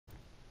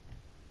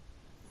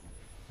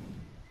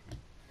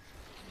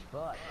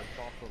but it's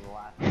also the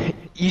last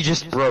You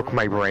just broke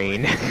my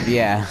brain.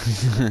 Yeah.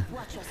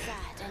 Watch your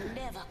side and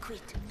never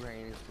quit.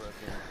 brain is broken.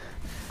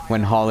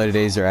 When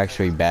holidays are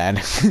actually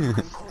bad.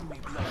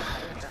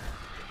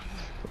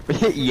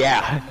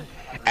 Yeah.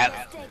 At,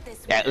 Let's take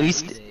this at one.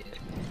 least,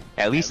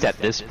 at least at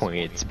this point,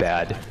 it's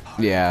bad.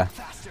 Yeah.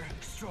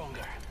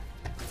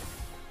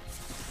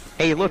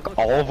 Hey, look,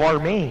 all of our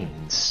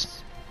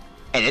mains,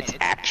 and it's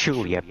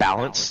actually a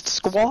balanced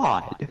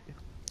squad.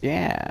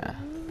 Yeah.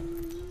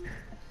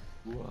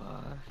 What?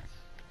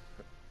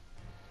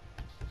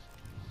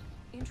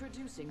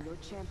 Introducing your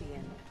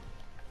champion.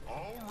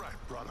 All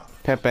right, brother.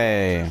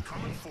 Pepe.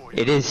 Coming for you.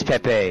 It is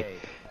Pepe.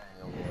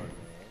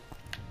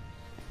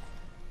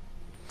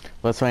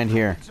 Let's land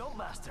here.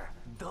 Jumpmaster.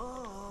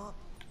 Duh.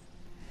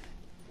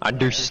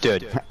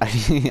 Understood.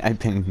 I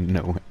pinged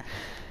nowhere.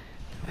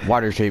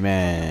 Water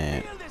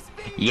treatment.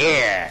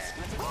 Yeah.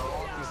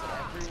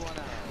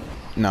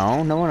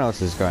 No, no one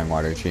else is going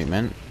water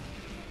treatment.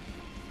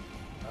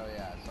 Oh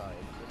yeah, sorry.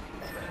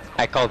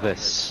 I call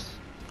this.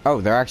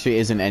 Oh, there actually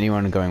isn't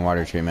anyone going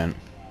water treatment.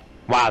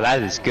 Wow,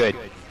 that is good.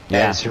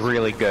 Yeah. That is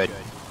really good.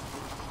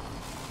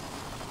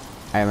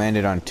 I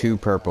landed on 2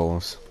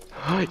 purples.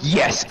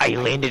 Yes, I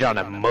landed on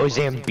a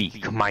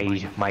Mozambique.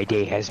 My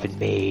day has been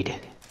made.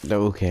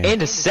 Okay.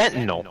 And a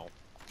Sentinel.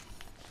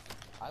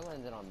 I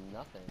landed on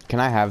nothing. Can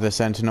I have the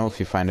Sentinel if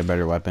you find a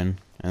better weapon?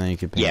 And then you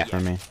can ping Yeah. it for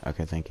me?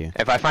 Okay, thank you.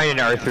 If I find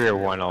an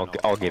R301,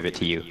 I'll give it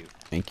to you.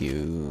 Thank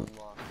you.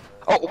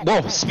 Oh,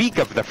 whoa! Speak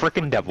of the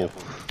frickin' devil.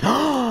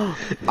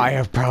 I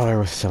have Prowler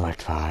with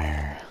Select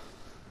Fire.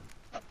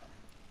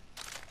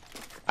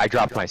 I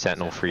dropped my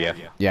Sentinel for you.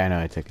 Yeah, I know,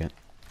 I took it.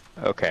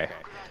 Okay.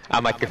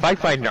 I'm like, if I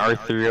find an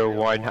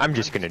R301, I'm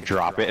just gonna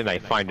drop it, and I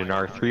find an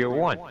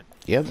R301.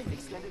 Yep.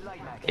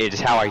 It is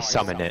how I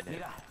summon it.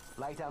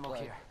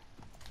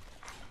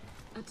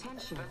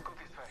 Attention.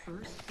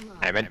 First blood.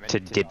 I meant to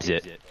dibs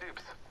it.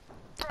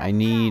 I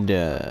need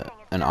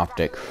an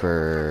optic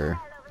for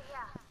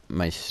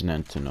my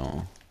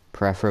Sentinel.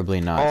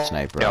 Preferably not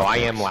sniper. No, I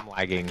am optics.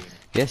 lagging.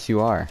 Yes, you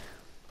are.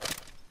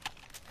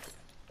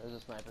 There's a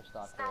sniper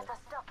stock there.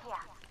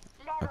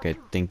 Okay,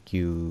 thank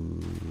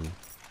you.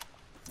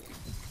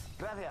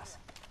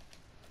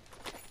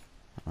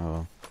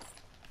 Oh.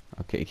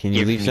 Okay, can you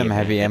Give leave me some a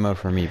heavy minute. ammo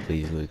for me,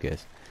 please,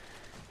 Lucas?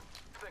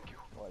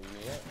 What, you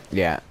need it?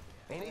 Yeah.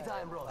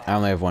 I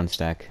only have 1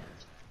 stack.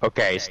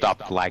 Okay,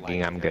 stop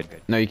lagging, I'm good.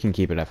 No, you can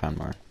keep it, I found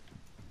more.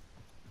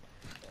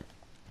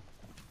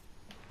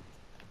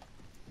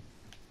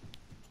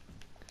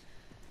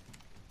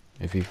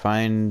 If you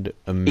find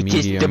a It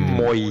is the medium...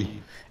 moi.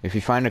 If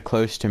you find a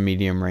close to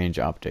medium range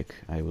optic,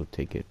 I will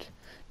take it.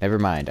 Never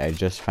mind, I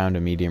just found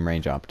a medium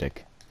range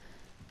optic.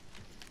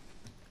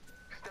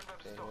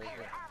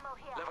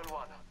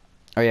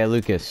 Oh yeah,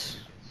 Lucas.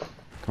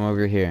 Come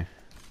over here.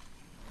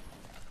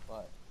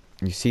 What?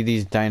 You see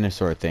these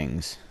dinosaur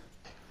things?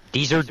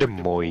 These are the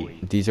moi.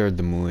 These are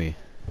the Mui.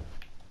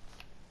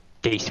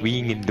 They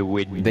swing in the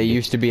wind. They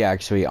used to be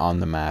actually on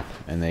the map,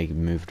 and they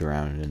moved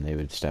around, and they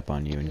would step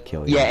on you and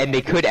kill you. Yeah, and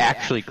they could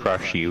actually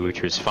crush you,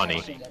 which was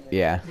funny.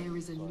 Yeah. There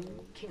is a new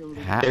kill.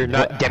 They're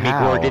not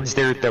demigorgons,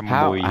 they're the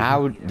How? moi.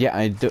 How?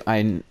 Yeah,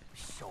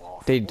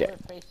 they. Their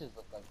faces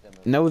look like them.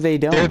 No, they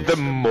don't. They're the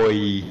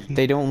moi.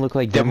 They don't look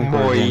like The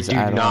moi Demogorgons do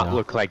at not all.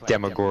 look like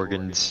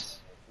demogorgons.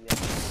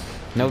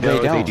 No, No, they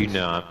don't. they do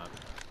not.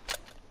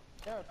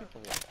 There are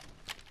people here.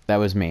 That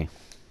was me.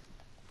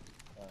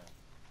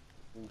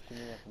 You shooting at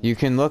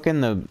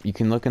them? You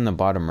can look in the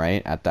bottom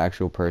right at the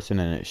actual person,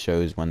 and it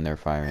shows when they're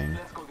firing.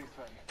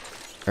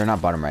 Or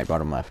not bottom right,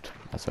 bottom left.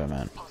 That's what I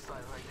meant.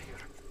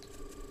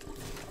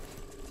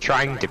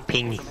 Trying to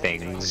ping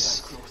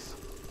things.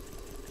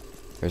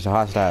 There's a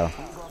hostile.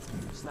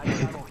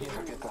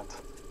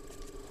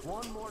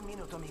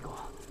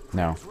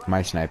 No,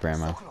 my sniper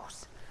ammo.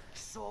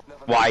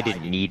 Well, I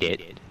didn't need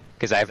it.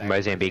 Because I have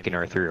Mozambique and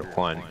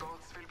R301.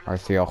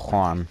 Arthur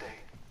Juan.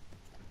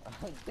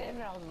 Damn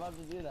it, I was about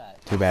to do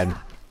that. Too bad.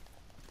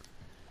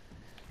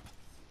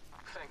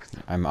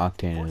 I'm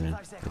octaning it.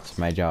 It's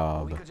my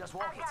job.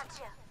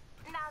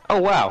 Oh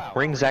wow,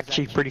 ring's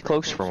actually pretty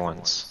close for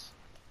once.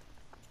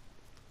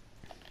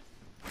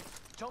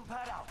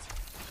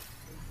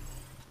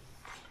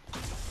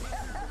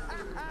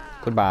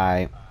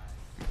 Goodbye.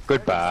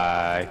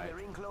 Goodbye.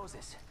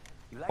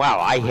 Wow,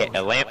 I hit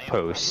a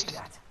lamppost.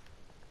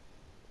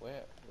 Where are you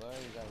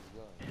guys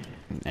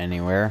going?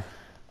 Anywhere.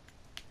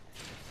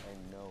 I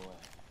know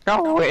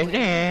Going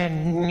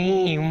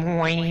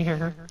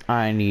anywhere.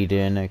 I need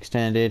an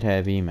extended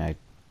heavy mag.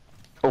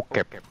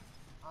 Okay.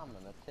 I'm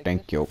gonna take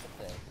Thank this you.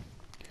 instead.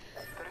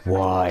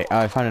 Why? Oh,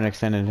 I found an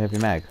extended heavy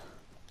mag.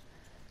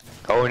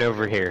 Going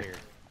over here.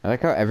 I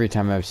like how every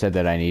time I've said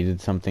that I needed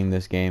something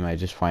this game, I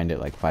just find it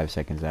like 5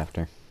 seconds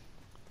after.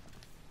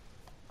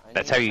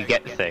 That's how you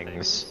get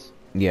things.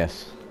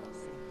 Yes.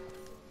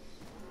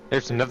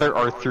 There's another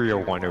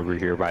R301 over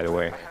here, by the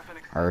way.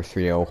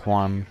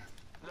 R301.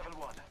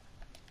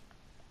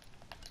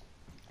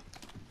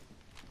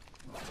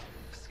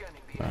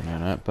 I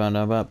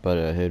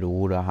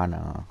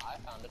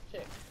found a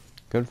chick.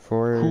 Good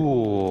for.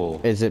 Cool.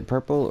 Is it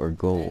purple or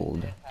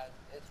gold?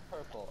 It's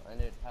purple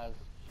and it has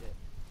shit.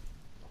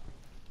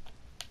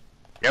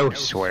 No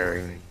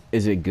swearing.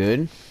 Is it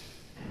good?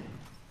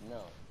 No.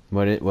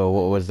 What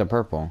was the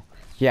purple?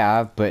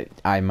 Yeah, but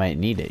I might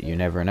need it. You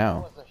never That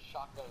know. was a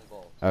shotgun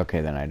bolt. Okay,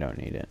 then I don't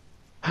need it.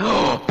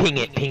 Ping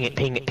it, ping it,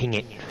 ping it, ping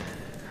it.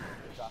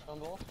 Shotgun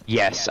bolt?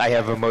 Yes, I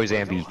have a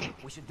Mozambique.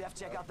 We should def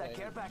check out that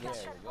care There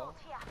package. we go.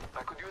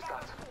 I could use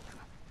that.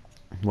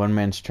 One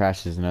man's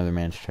trash is another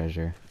man's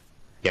treasure.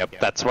 Yep,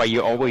 that's why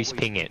you always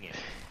ping it.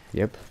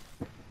 Yep.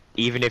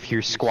 Even if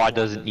your squad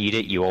doesn't need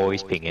it, you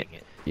always ping it.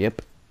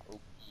 Yep.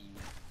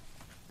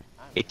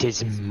 It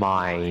is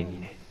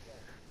mine.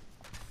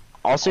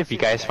 Also, if you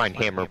guys find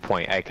hammer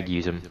point, I could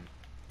use them.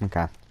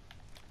 Okay.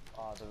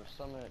 There was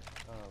some at,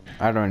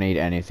 I don't need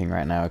anything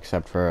right now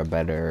except for a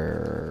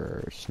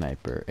better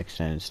sniper,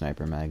 extended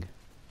sniper mag.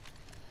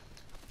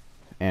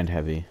 And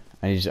heavy.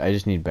 I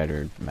just need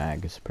better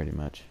mags, pretty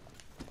much.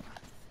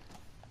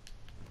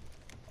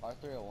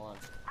 R301.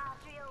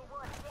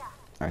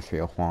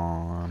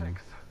 R301.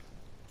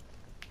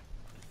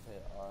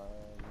 Okay,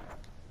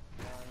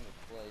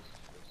 replaced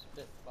with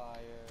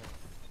Spitfire.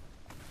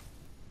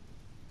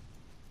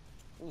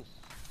 Ooh,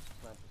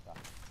 sniper stock.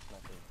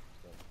 Sniper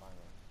still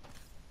finally.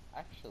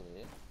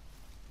 Actually,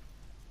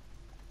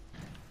 I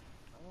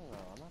don't know.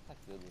 I'm not that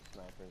good with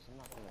snipers. I'm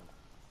not gonna.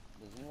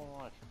 Does anyone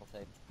want a triple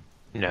take?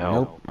 No.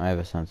 Nope, I have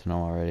a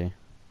sentinel already.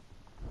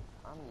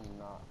 I'm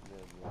not good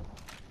with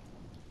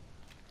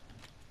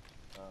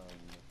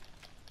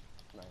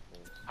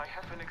snipers. I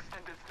have an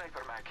extended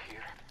sniper mag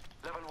here.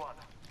 Level 1.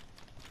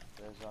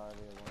 There's already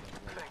one of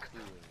them Thanks. too.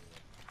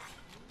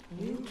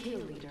 New kill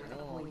leader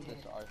Anyone want appointed.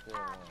 this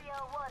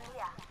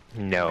R301?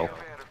 No.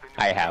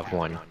 I have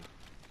one.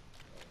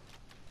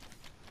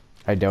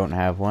 I don't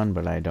have one,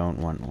 but I don't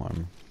want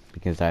one.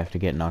 Because I have to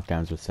get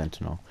knockdowns with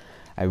sentinel.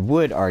 I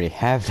would already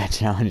have that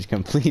challenge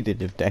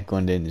completed if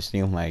Declan didn't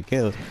steal my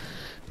kill.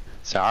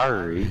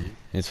 Sorry.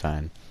 It's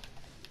fine.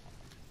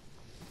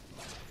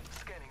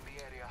 Scanning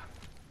the area.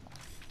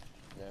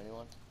 Is there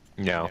anyone?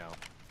 No.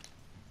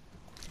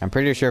 I'm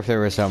pretty sure if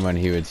there was someone,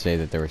 he would say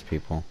that there was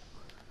people.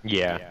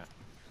 Yeah.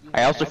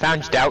 I also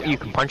found out you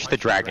can punch the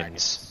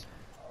dragons.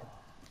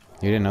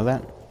 You didn't know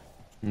that?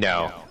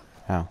 No.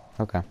 Oh,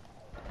 okay.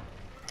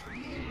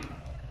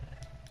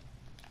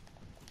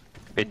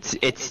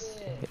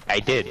 I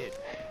did.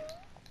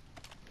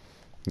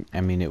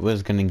 I mean, it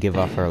was gonna give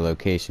off our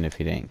location if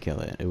he didn't kill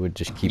it. It would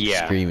just keep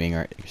Yeah.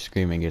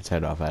 screaming its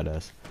head off at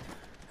us.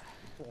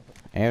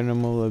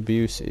 Animal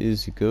abuse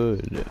is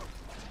good.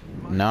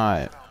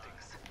 Not.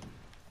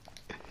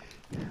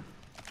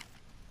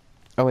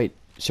 Oh wait,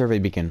 survey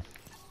beacon.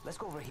 Let's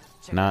go over here.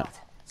 Check Not. it out.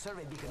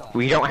 Survey beacon on.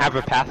 We don't have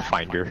a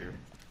pathfinder.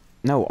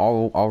 No,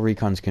 all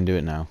recons can do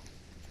it now.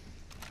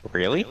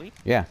 Really?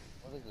 Yeah.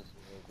 What is this?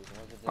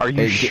 Are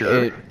you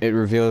sure? It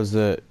reveals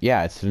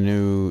it's the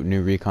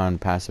new recon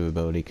passive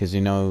ability because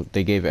you know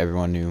they gave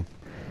everyone new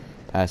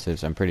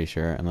passives. I'm pretty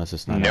sure, unless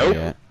it's not out Nope.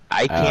 yet.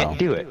 I can't Oh.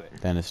 do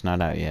it. Then it's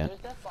not out yet. There's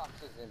death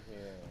boxes in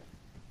here.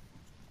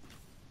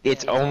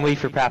 It's only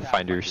for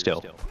pathfinders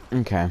still.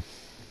 Okay.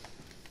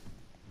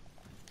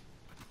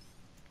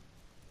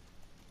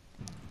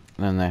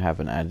 Then they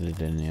haven't added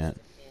it in yet.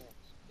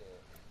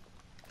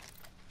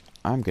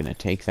 I'm gonna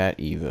take that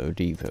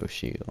Devo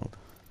shield.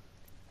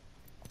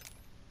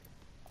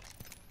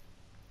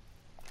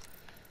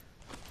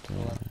 Fire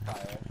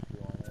if you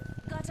want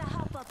it. Gotta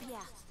hop up here.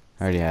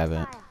 I already have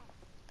it.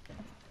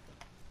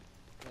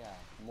 Yeah,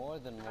 more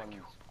than one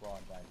squad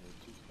back here.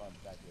 2 squads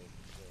back here.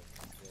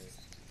 for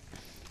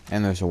sure.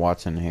 And there's a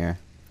Watson here.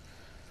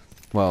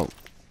 Well,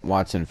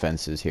 Watson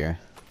fences here.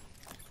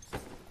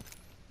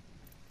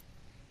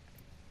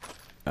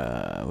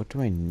 What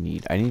do I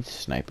need? I need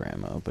sniper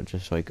ammo, but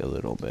just like a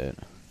little bit.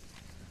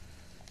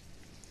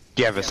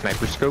 Do you have a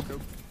sniper scope?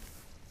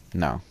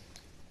 No,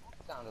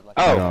 Sounded like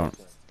Oh. I don't.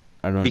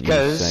 I don't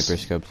Because- use sniper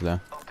scopes though.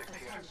 Optics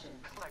here.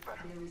 Sniper.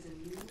 There is a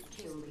new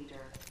kill leader.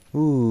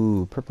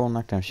 Ooh, purple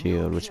knockdown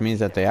shield, which means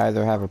that they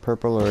either have a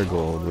purple or a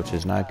gold, which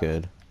is not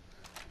good.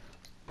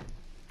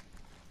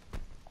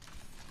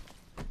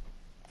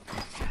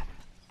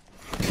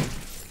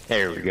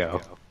 There we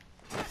go.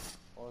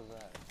 What was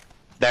that?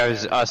 That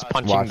was us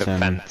punching the Watson.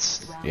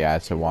 fence. Yeah,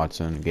 it's a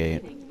Watson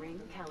gate. Beginning ring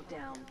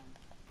countdown.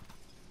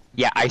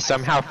 Yeah, I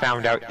somehow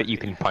found out that you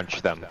can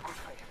punch them.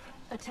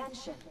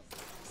 Attention.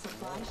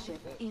 Supply ship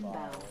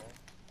inbound.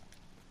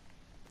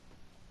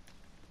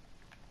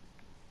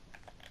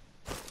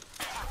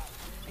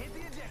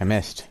 I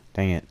missed.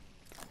 Dang it.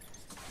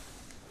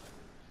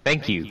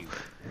 Thank you.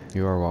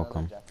 You are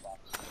welcome. Death box.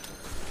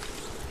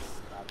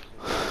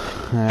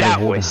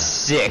 That was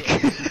sick.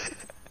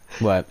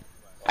 What?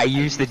 I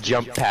used the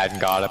jump pad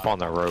and got up on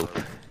the rope.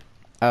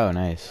 Oh,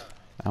 nice.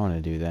 I want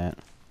to do that.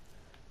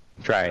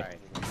 Try.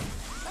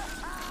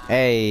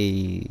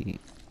 Hey.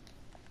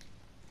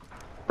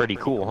 Pretty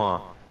cool, huh?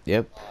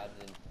 Yep. Oh, I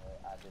didn't.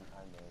 I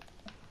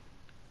missed.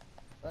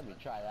 Let me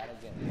try that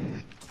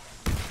again.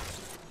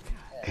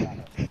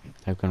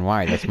 How can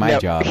why? That's my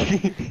Nope. job. What are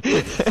you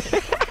doing?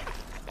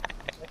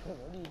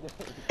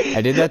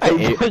 I did that to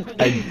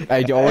Abe.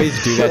 I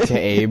always do that to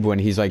Abe when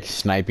he's like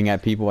sniping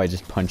at people. I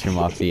just punch him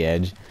off the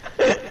edge.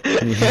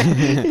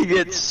 He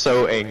gets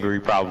so angry,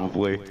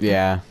 probably.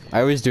 Yeah,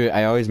 I always do it.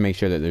 I always make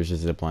sure that there's a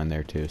zip line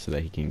there too, so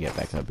that he can get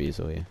back up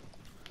easily.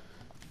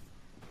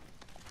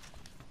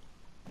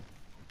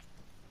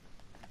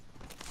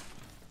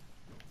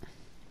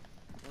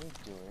 What are you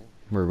doing?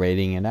 We're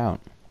waiting it out,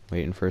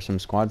 waiting for some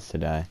squads to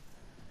die.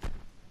 I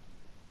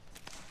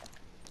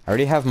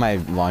already have my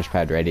launch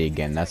pad ready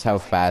again. That's how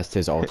fast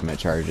his ultimate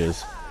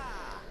charges.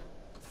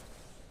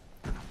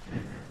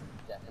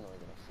 Definitely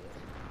gonna see it.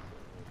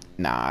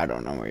 Nah, I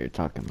don't know what you're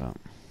talking about.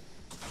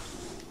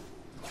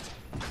 Ooh, I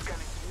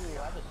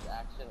just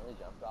accidentally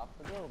jumped off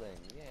the building.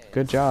 Yay.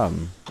 Good job.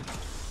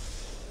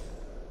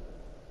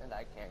 And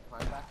I can't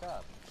climb back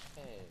up.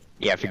 Hey.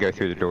 You have to go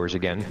through the doors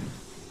again.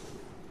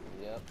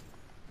 Yep.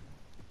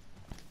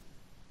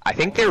 I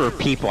think there were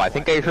people. I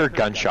think I heard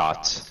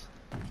gunshots.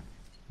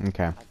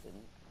 Okay. I didn't.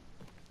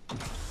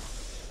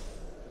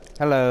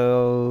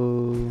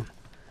 Hello.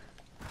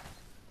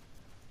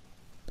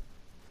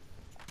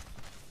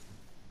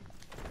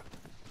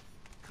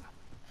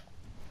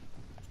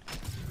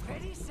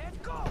 Ready,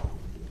 set, go.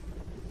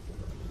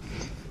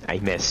 I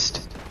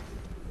missed.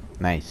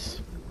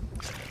 Nice.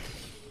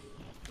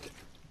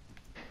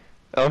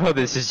 Oh,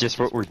 this is just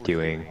what we're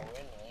doing. We're in ring?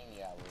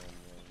 Yeah, we're in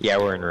ring. Yeah,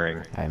 we're in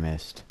ring. I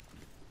missed.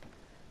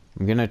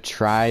 I'm gonna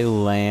try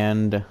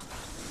land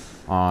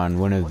on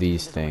one of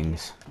these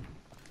things.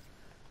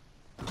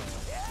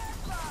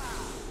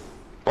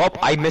 Well,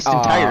 I missed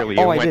entirely.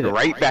 oh, I I went did it.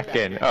 right back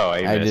in. Oh, I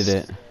I missed.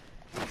 did it.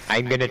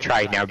 I'm gonna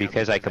try now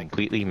because I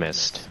completely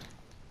missed.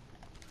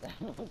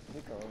 Click over.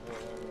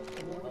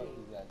 What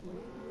you guys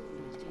doing?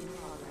 In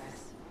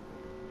progress.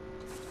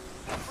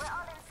 We're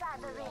all inside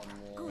the ring.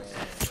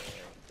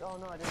 Oh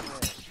no, I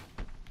didn't miss.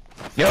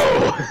 No!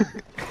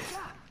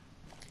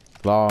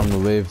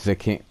 Long live the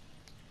king.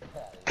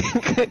 No,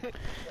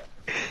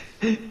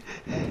 I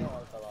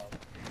fell off.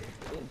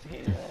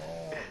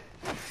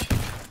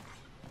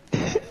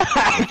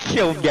 I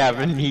killed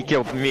Gavin, he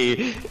killed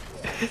me.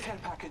 Care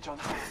package on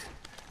hold.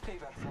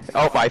 Favor from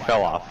Oh, I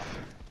fell off.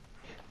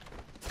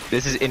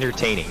 This is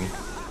entertaining.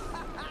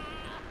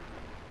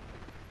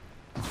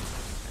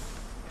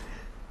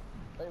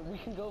 Wait, we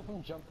can go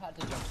from jump pad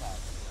to jump pad.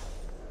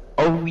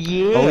 Oh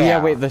yeah. Oh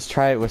yeah, wait. Let's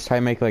try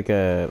make like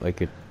a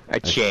A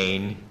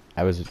chain.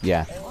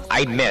 yeah.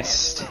 I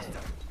missed.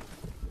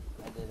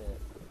 I did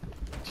it.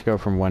 Let's go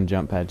from one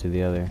jump pad to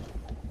the other.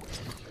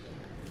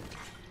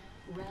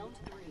 Round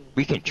 3.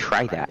 We can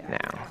try that now.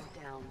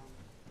 Down.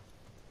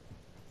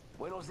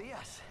 Buenos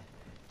dias.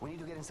 We need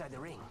to get inside the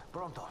ring.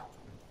 Pronto.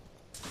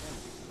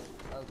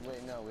 Oh,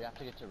 wait, no, we have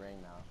to get to ring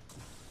now.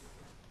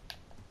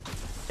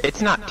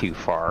 It's not too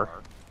far.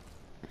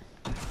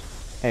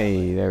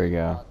 Hey, there we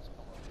go.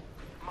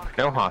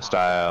 No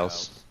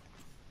hostiles.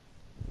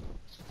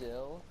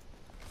 Still?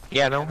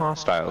 Yeah, no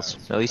hostiles.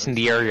 At least in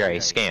the area I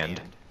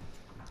scanned.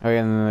 Oh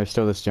yeah, and then there's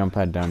still this jump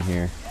pad down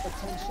here.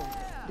 Attention.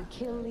 The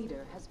kill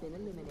leader has been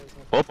eliminated.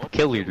 Well,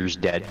 kill leader's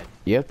dead.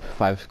 Yep,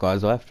 5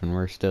 squads left, and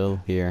we're still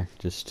here,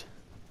 just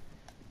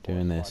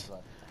doing this.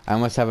 I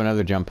almost have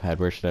another jump pad.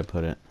 Where should I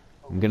put it?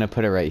 I'm gonna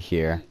put it right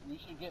here. We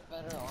should get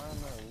better armor.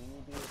 We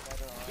need to get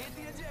better armor. Hit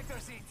the ejector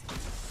seat.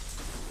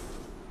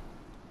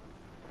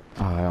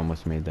 Oh, I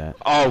almost made that.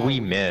 Oh, we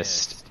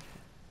missed.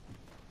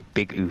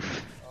 Big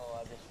oof. Oh,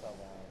 I just fell down.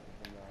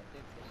 You know, I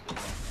think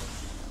this is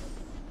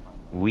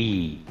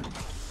We.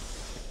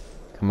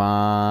 Come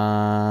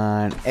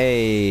on.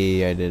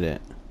 Hey, I did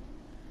it.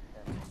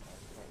 back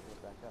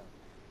up.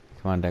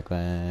 Come on,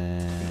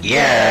 Declan.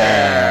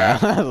 Yeah!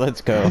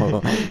 Let's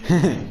go.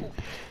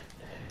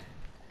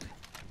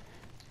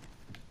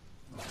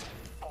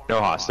 No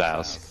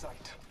hostiles.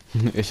 Sight.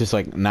 It's just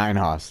like 9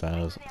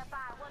 hostiles.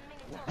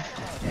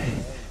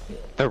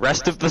 The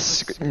rest of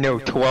the no,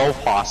 12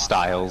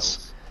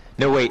 hostiles.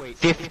 No wait,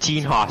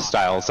 15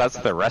 hostiles. That's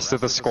the rest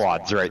of the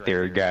squads right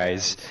there,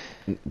 guys.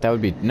 That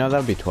would be no, that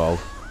would be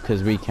 12,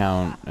 because we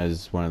count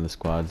as one of the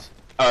squads.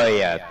 Oh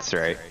yeah, that's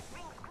right.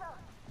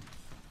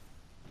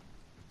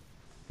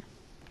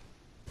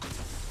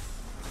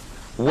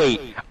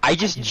 Wait, I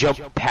just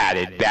jump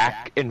padded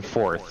back and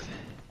forth,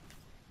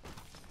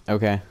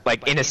 Okay,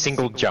 like in a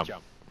single jump.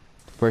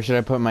 where should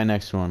I put my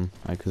next one?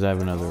 Because I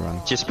have another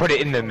one. Just put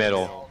it in the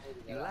middle.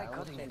 You like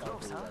cutting it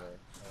close, huh?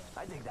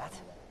 I dig that.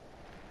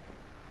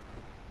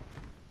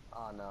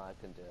 Oh no, I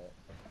couldn't do it.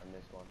 I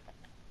missed one.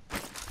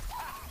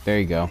 There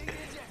you go.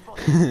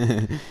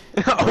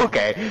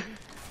 Okay.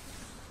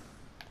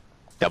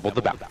 Double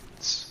the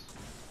bounce.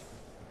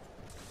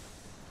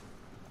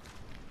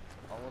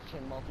 Almost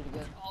chain multi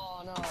again.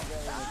 Oh no, I barely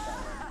missed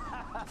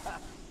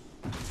that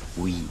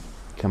one. We.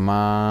 Come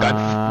on.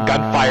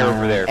 Gunfire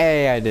over there.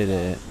 Hey, I did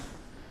it.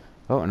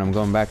 Oh, and I'm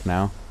going back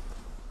now.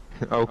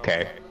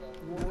 Okay.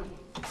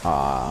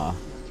 Ah,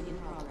 In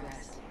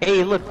progress.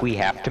 Hey, look, we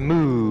have to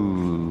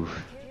move.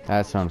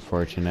 that's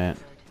unfortunate.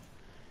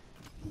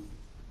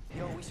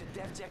 Yo, we should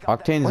def check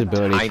out Octane's What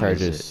ability time is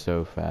charges it?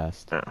 so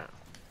fast. Oh.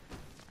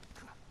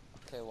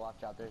 Okay,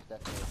 watch out. There's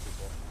definitely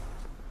people.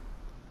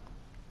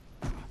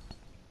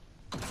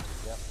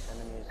 Yep,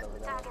 enemies over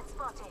there. Target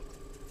spotted.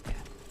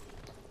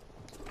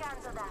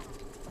 Cancel that.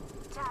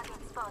 Target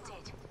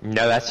spotted.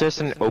 No, that's just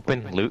an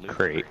open loot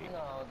crate.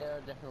 No, there are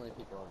definitely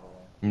people over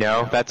there.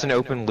 No, that's an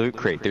open loot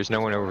crate. There's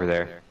no one over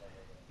there.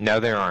 No,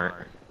 there aren't.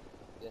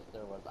 Yes,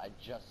 there was. I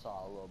just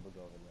saw a little bit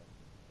over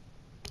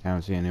there. I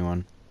don't see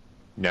anyone.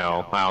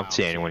 No, I don't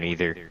see anyone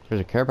either. There's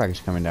a care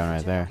package coming down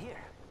right there.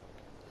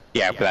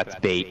 Yeah, but that's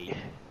bait.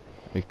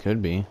 It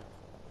could be.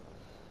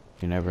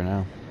 You never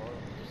know. Or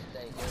just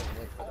stay here and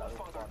wait for the other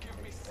squad to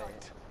take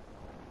bait.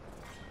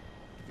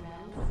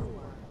 Round 4.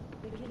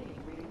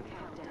 Beginning ring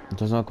countdown. It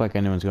doesn't look like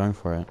anyone's going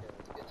for it.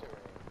 Get to ring.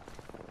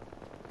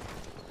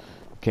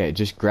 Okay,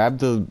 just grab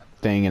the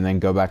thing and then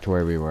go back to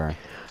where we were.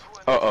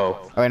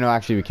 Uh-oh. Oh, wait, no,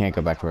 actually, we can't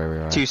go back to where we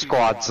were. 2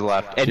 squads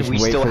left, and Just we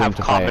wait still for them have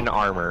to common fight.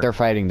 armor. They're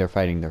fighting, they're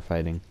fighting, they're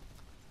fighting.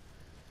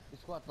 2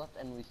 squads left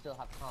and we still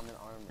have common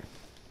armor.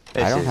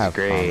 This I don't is have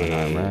great.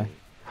 common armor.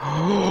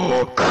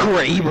 Oh,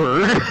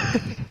 Kraber!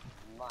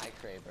 My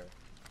Kraber.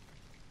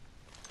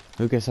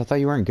 Lucas, I thought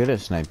you weren't good at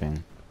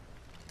sniping.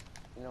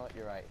 You know what?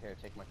 You're right. Here,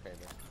 take my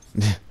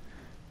Kraber.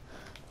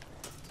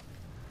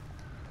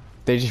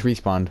 They just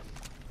respawned.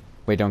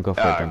 Wait, don't go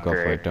for it, don't go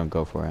for great. it, don't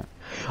go for it.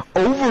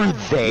 Over You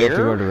have to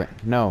go there? to...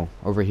 No,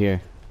 over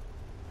here.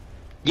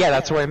 Yeah,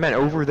 that's what I meant.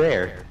 Over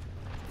there.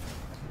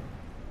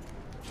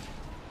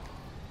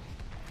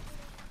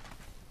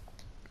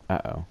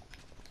 Uh-oh.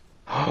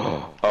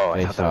 Oh, I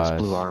They thought that was saw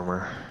blue us.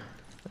 armor.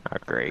 Oh,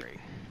 great.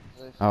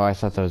 Oh, I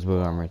thought that was blue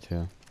armor,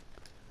 too.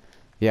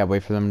 Yeah,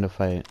 wait for them to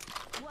fight.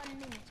 1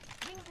 minute.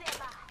 Rings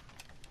nearby.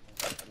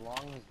 As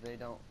long as they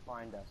don't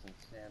find us and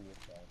stand with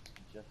us,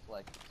 just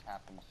like it's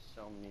happened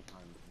so many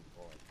times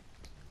before.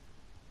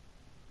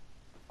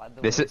 By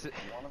the This way, is- one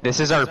of this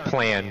us is our should be in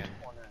plan. each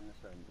corner in this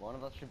room. One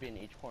of us should be in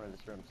each corner of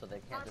this room, so they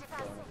can't just 45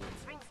 go in the room.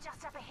 seconds. Rings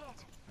just up ahead.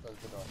 Close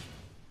the door.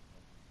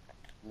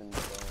 And then go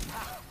in.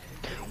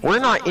 We're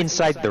not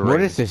inside the ring.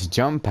 What is this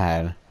jump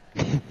pad?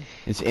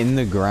 It's in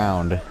the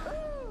ground.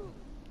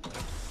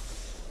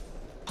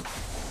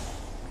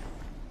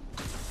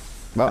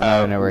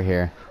 Well, no, we're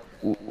here.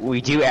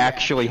 We do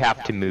actually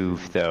have to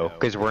move, though,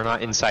 because we're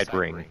not inside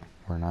ring.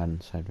 We're not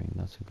inside ring,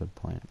 that's a good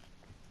point.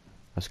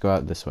 Let's go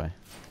out this way.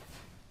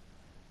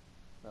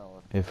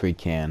 No, If we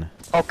can.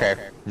 Okay.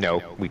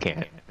 No, we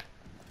can't.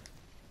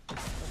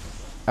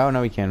 Oh,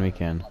 no, we can, we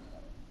can.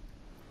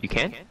 You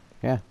can?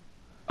 Yeah.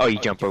 Oh, you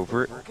jump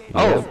over it?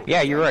 Oh,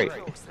 yeah, you're right.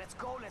 Let's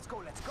go, let's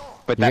go, let's go.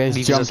 But You that guys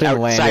leaves jumped us and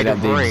outside landed at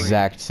of the ring.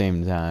 exact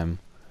same time.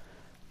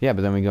 Yeah,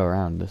 but then we go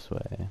around this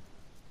way.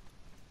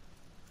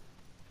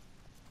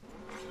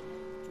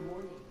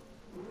 Warning.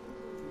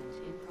 Movement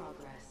in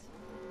progress.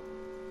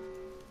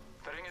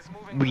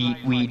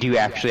 We do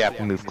actually have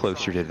to move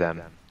closer to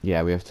them.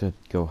 Yeah, we have to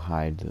go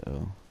hide,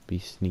 though. Be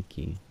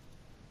sneaky.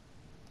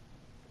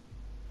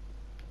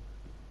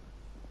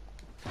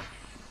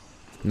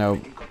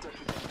 Nope.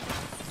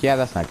 Yeah,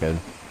 that's not good.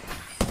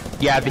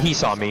 Yeah, but he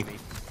saw me.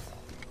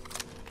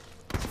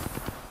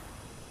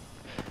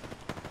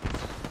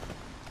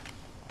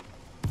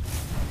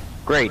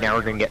 Great, now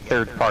we're gonna get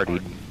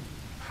third-partied.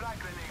 Flag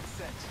grenade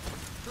set.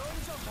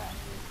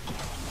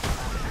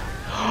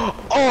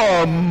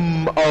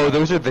 Oh,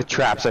 those are the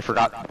traps. I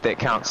forgot that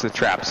counts the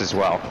traps as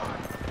well.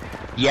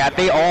 Yeah,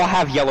 they all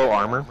have yellow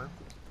armor.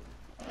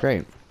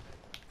 Great.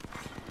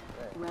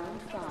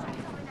 Round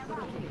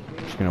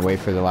 5. Just gonna wait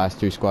for the last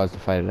 2 squads to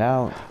fight it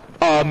out.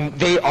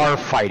 They are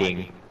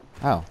fighting.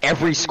 Oh.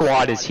 Every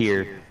squad is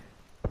here.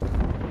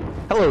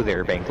 Hello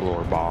there,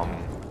 Bangalore Bomb. I'm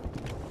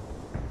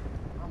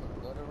gonna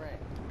go to ring.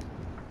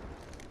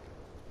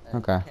 And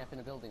Okay. camp in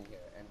a building here,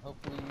 and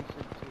hopefully you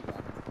should too,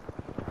 Robin.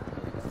 So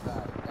you go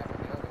back, get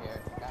over here,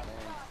 got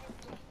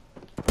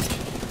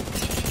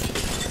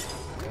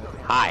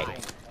in. Hi.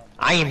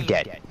 I am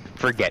dead.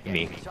 Forget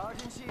me.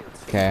 Charging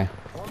shields. Okay.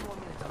 1 more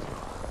minute to go.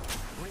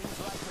 Rings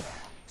right there.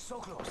 So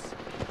close.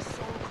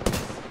 So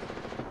close.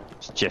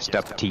 It's just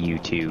up to you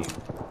two.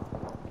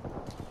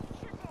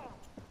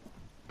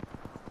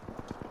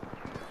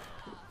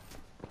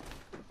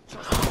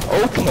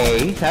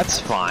 Okay, that's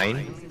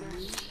fine.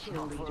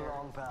 Kill leader.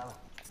 Wrong, pal.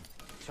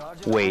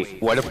 Charging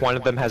Wait, what if one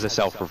of them has a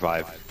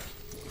self-revive?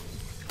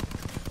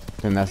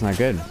 Then that's not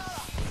good.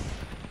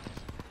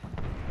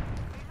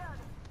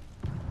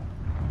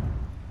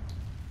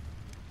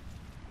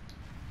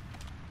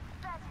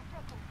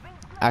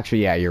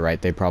 Actually, yeah, you're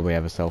right. They probably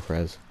have a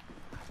self-res.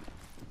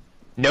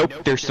 Nope,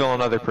 there's still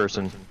another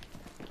person.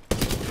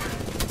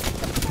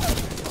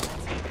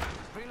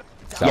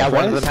 Yeah,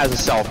 one of them has a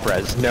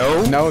self-res.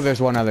 No? No,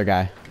 there's one other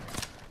guy.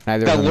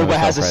 Neither The of them have Loba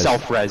has a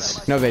self-res.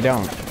 self-res. No, they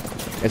don't.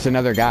 It's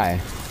another guy.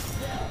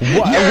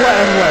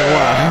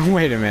 What?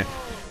 Wait a minute.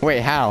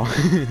 Wait, how?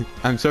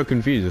 I'm so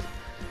confused.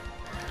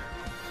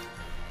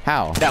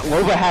 How? That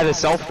Loba had a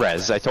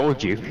self-res, I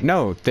told you.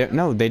 No,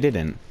 they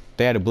didn't.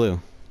 They had a blue.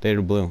 They had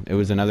a blue. It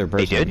was another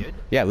person. did?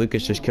 Yeah,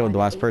 Lucas just killed the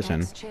last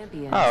person. Apex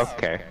champions. Oh,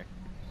 okay.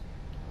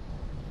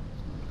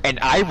 And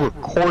I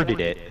recorded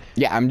it.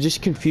 Yeah, I'm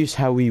just confused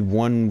how we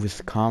won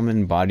with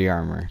common body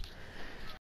armor.